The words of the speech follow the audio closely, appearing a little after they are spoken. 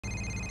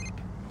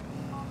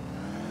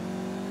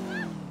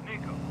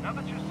Now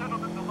that you're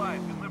settled into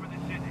life in Liberty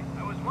City,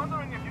 I was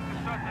wondering if you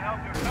could start to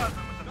help your cousin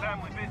with the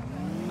family business.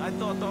 I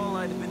thought all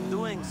I'd been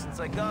doing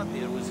since I got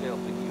here was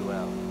helping you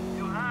out.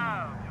 You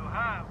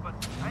have, but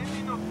I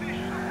mean officially.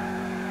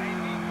 I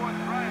need more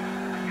drivers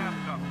to the cab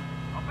company.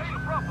 I'll pay you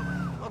properly.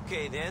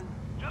 Okay, then.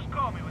 Just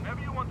call me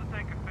whenever you want to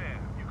take a fare.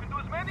 You can do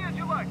as many as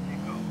you like,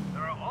 Nico.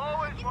 There are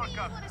always more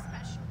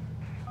customers.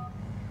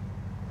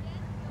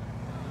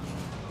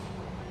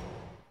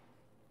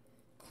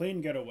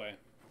 Clean getaway.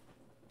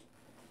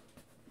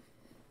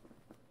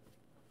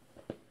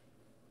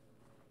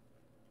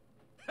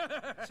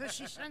 So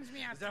she sends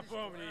me out to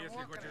Запомни,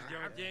 если хочешь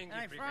делать деньги,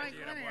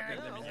 приходи работать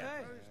на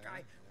меня.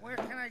 Where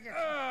can I get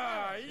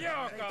Oh,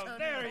 yokel,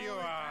 there you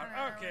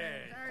are.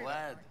 Okay.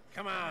 Glad.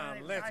 Come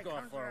on, let's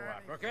go for a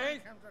walk,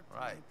 okay?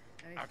 Right.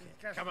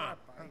 Okay, come on.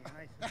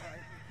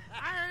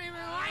 I don't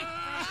even like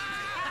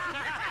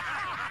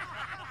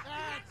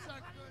That's so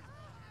good.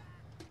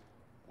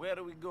 Where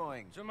are we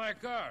going? To my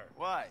car.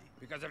 Why?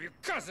 Because of your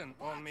cousin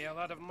owed me a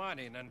lot of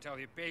money, and until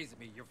he pays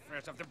me, you're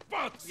fresh off the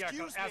boat.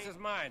 Yokel, ass is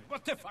mine.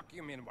 What the fuck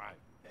you mean, why?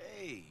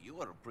 Hey, you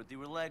are a pretty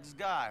relaxed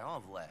guy, huh,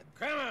 Vlad?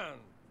 Come on.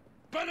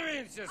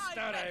 Подвинься,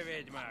 старая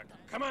ведьма.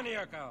 Come on,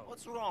 Yokel.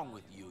 What's wrong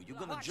with you? You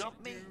gonna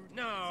jump me?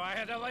 No, I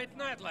had a late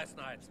night last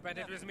night. Spent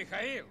it with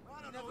Mikhail.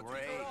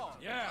 Great.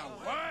 Yeah,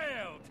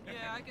 wild.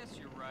 Yeah, I guess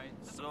you're right.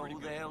 So who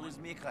the hell is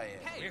Mikhail?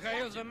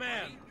 Mikhail's the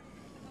man.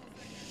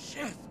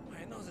 Shit,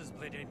 my nose is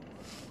bleeding.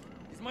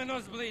 Is my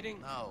nose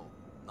bleeding? No,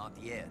 not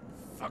yet.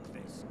 Fuck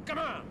this. Come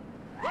on.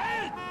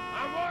 Wait!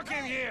 I'm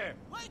walking here.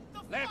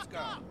 Let's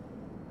go.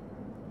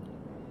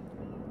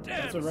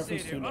 That's a Damn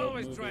reference city, to an old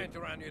always movie. trying to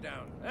run you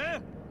down. Huh?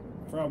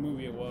 For how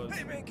movie it was.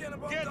 Hey, man, can I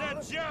borrow Get $1?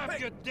 that job,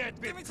 Hey, you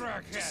deadbeat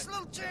crackhead. Just a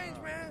little change,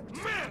 man.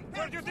 Man,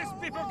 where do these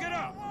people get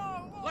up?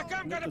 Like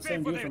I'm Not gonna the pay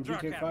same for dude their from drug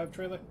GTA habit. 5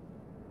 trailer?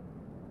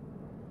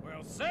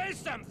 Well, say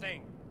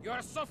something.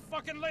 You're so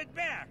fucking laid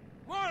back.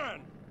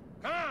 Warren,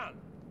 come on.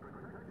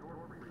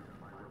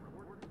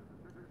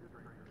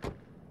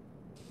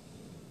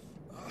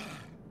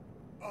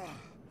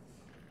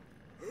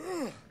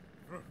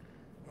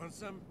 Want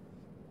some?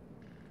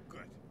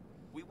 Good.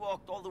 We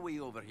walked all the way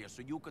over here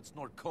so you could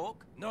snort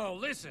coke? No,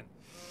 listen.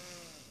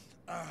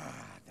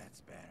 That's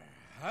better.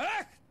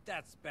 Huh?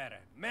 That's better.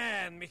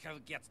 Man, Michael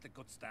gets the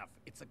good stuff.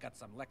 It's got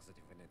some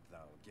laxative in it,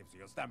 though. Gives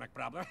you a stomach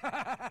problem.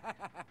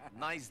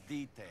 Nice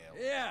detail.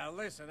 Yeah,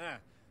 listen,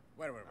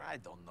 where were we? I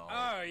don't know.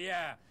 Oh,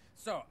 yeah.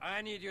 So,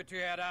 I need you to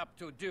head up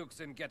to Duke's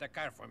and get a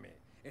car for me.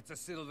 It's a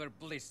silver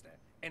blister,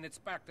 and it's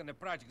parked in the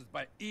projects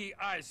by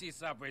EIC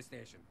subway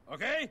station,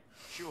 okay?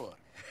 Sure.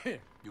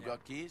 You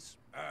got keys?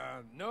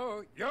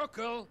 No,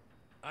 Yokel.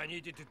 I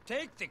need you to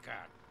take the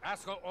car.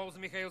 Asshole owes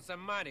Mikhail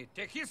some money.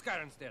 Take his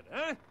car instead,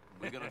 huh?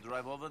 We gonna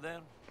drive over there?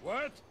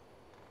 What?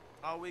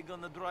 Are we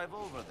gonna drive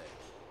over there?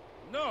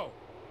 No.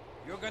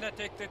 You're gonna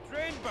take the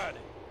train, buddy.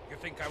 You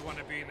think I want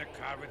to be in the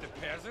car with the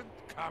peasant?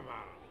 Come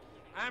on.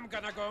 I'm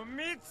gonna go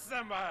meet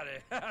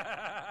somebody.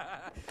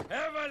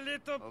 Have a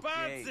little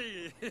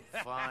party.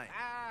 Fine.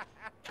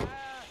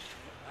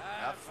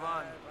 Have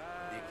fun,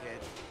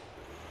 dickhead.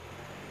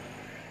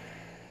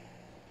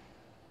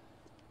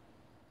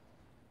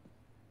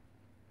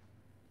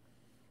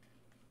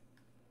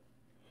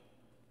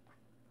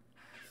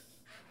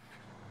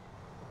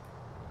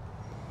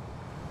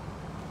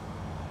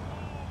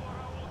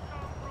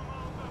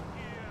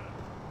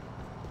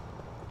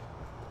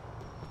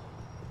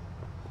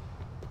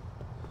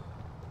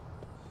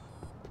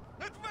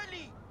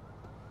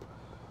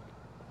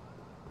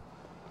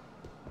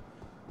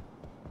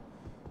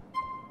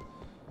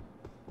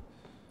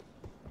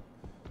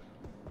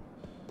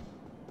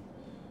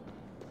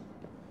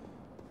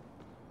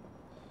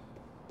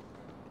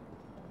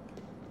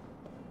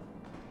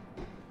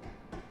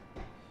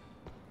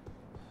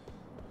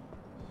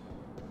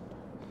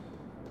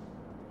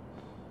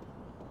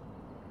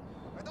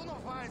 I don't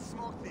know why I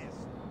smoked this.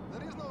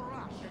 There is no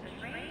rush.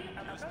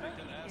 You speak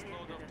an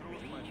assload of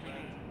truth, my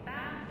friend.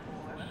 Bound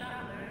for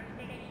Southern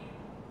Station.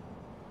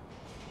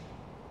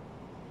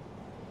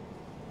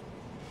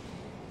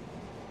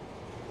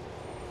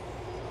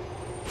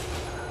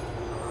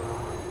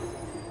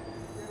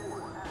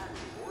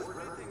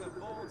 Everything of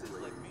bones is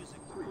like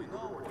music to me.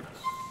 No.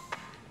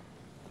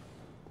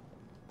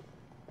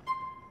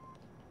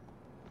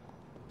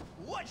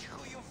 Watch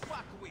who you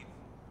fuck with!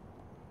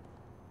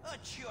 О,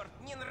 черт,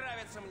 не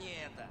нравится мне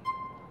это!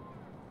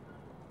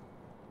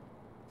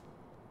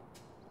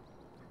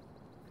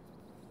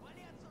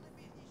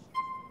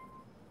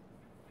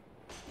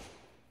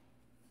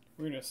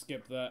 We're gonna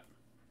skip that.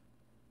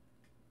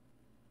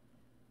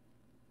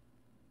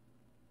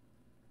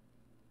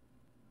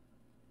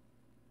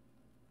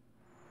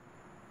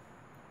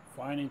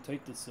 Find and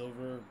take the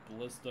silver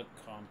ballista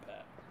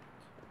compact.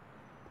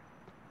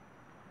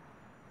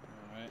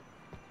 Alright.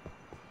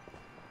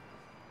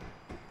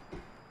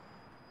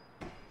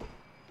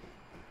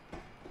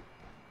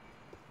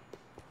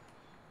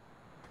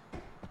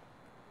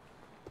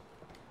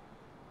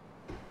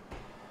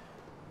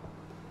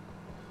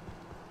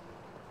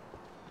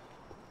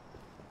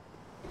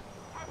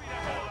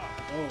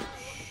 Oh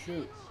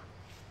shoot.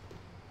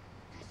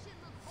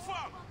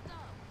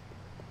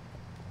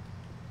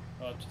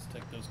 I'll just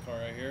take this car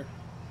right here.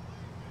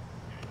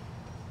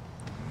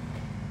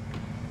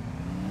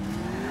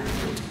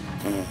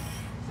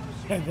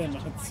 And then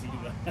not see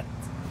that.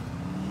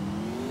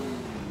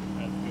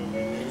 Let's go over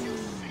here.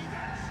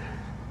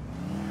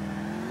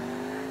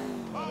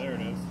 Oh, there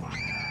it is.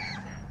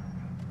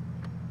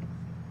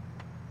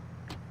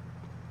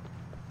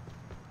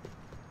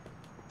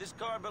 This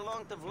car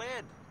belonged to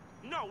Vlad.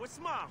 No, it's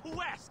mine.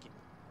 Who asking?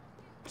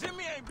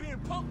 Jimmy ain't being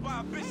punked by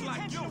a bitch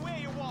like you. Where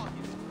you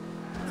walking?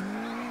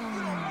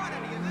 You don't want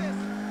any of this.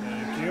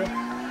 Thank you.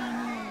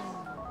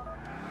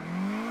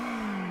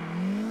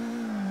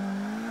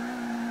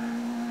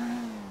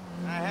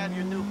 I have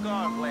your new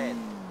car, Vlad.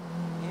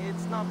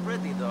 It's not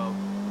pretty, though.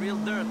 Real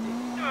dirty.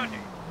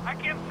 Dirty? I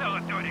can't sell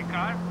a dirty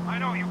car. I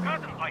know your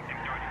cousin likes it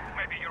dirty.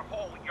 Maybe your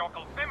whole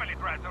yokel family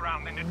drives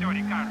around in a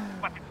dirty car.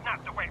 But it's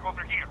not the way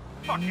over here.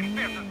 Fucking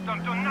peasants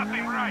don't do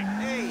nothing right.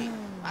 Hey,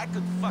 I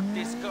could fuck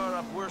this car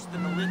up worse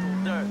than a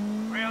little dirt.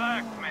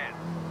 Relax, man.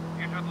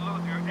 You should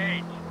lose your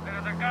age. There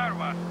is a car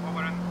wash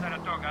over on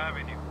Saratoga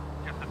Avenue.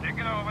 Just to take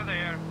it over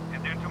there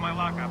and then to my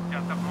lockup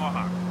just up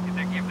Mohawk. Did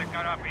they keep the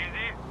car up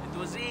easy? It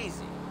was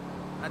easy.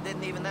 I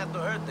didn't even have to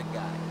hurt the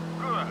guy.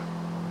 Good.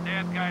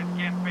 Dead guys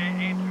can't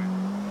pay interest.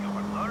 You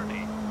were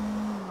learning.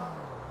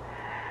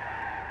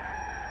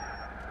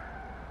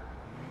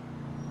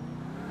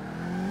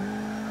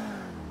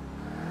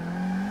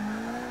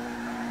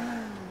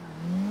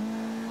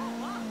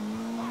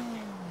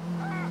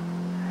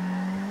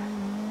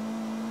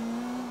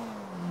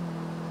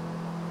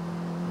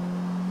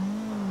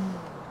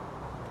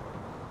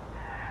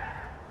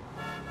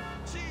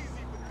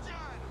 Cheesy vagina.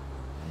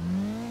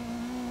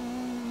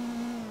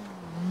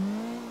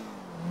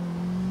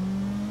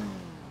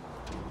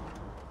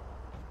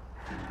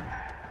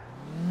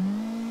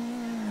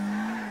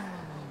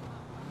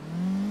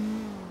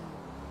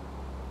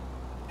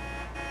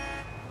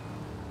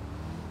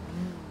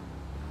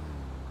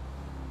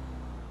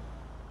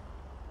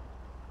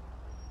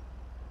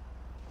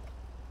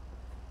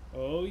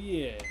 Oh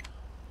yeah.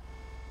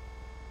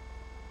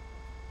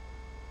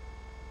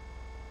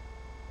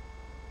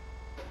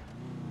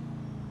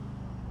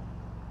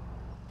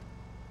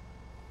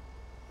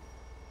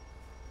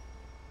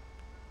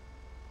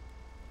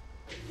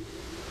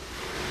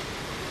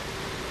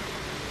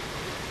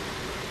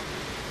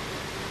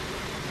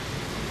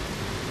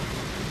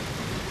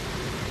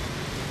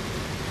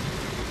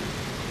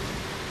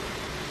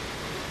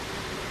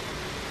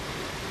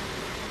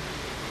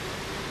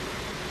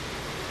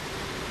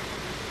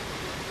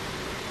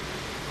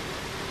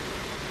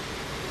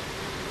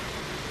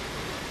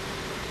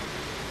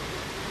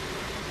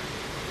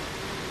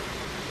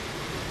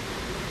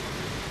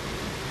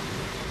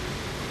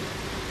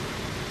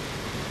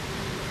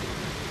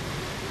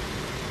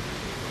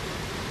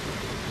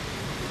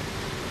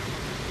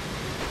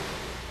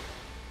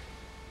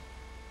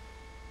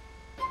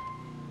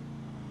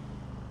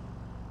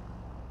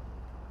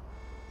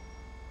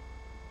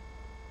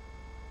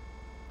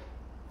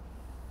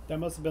 That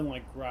must have been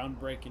like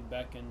groundbreaking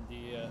back in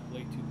the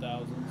late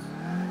 2000s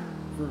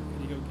for a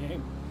video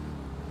game.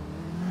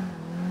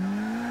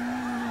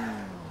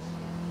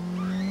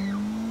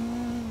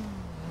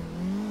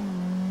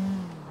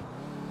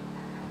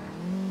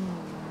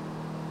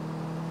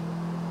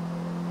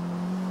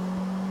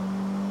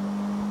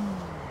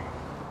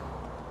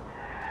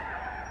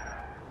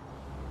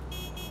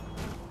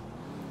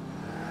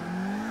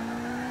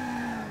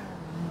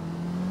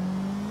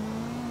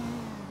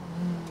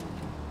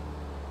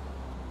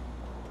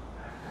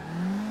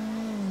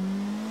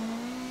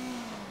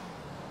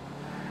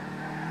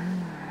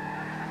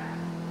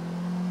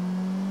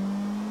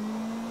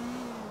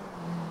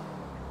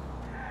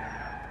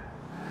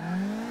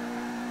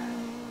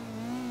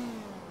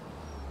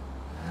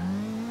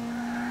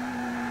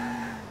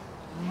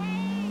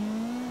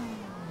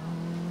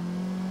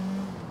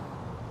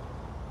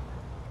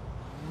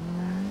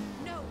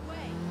 No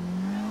way.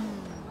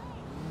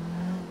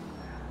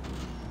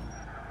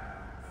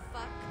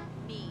 Fuck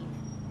me.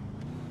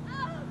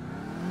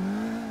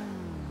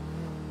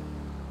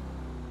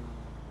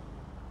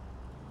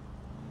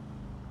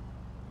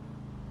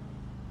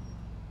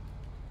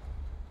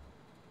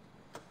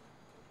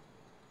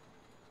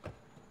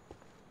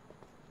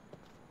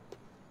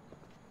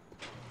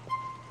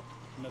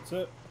 And that's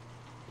it.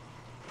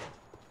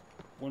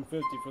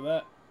 150 for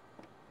that.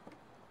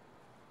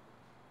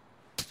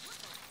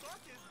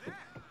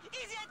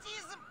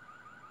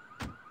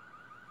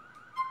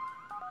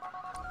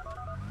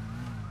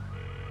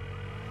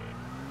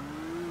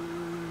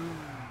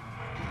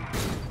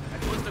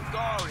 That was the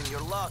car in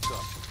your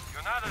lockup.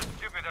 You're not as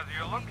stupid as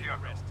you look,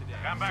 yokel.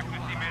 Come back to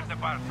see me at the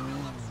parcel.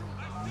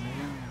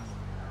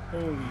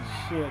 Holy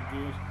shit,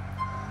 dude.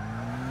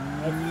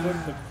 I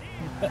flipped the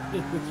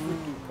in this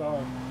freaking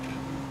car.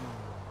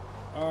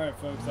 Alright,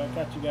 folks, I'll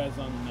catch you guys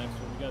on the next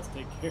one. You guys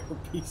take care.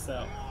 Peace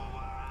out.